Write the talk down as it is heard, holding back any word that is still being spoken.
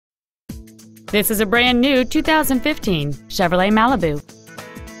This is a brand new 2015 Chevrolet Malibu.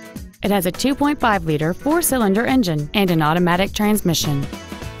 It has a 2.5-liter four-cylinder engine and an automatic transmission.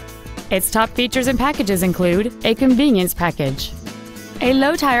 Its top features and packages include a convenience package, a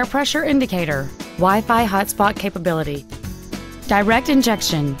low tire pressure indicator, Wi-Fi hotspot capability, direct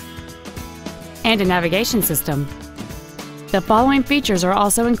injection, and a navigation system. The following features are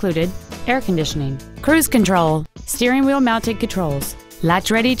also included: air conditioning, cruise control, steering wheel mounted controls,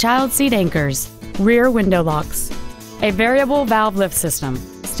 latch-ready child seat anchors, rear window locks, a variable valve lift system,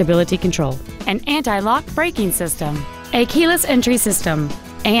 stability control, an anti-lock braking system, a keyless entry system,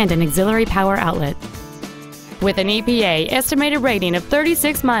 and an auxiliary power outlet. With an EPA estimated rating of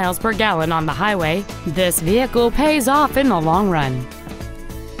 36 miles per gallon on the highway, this vehicle pays off in the long run.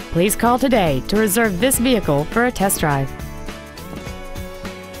 Please call today to reserve this vehicle for a test drive.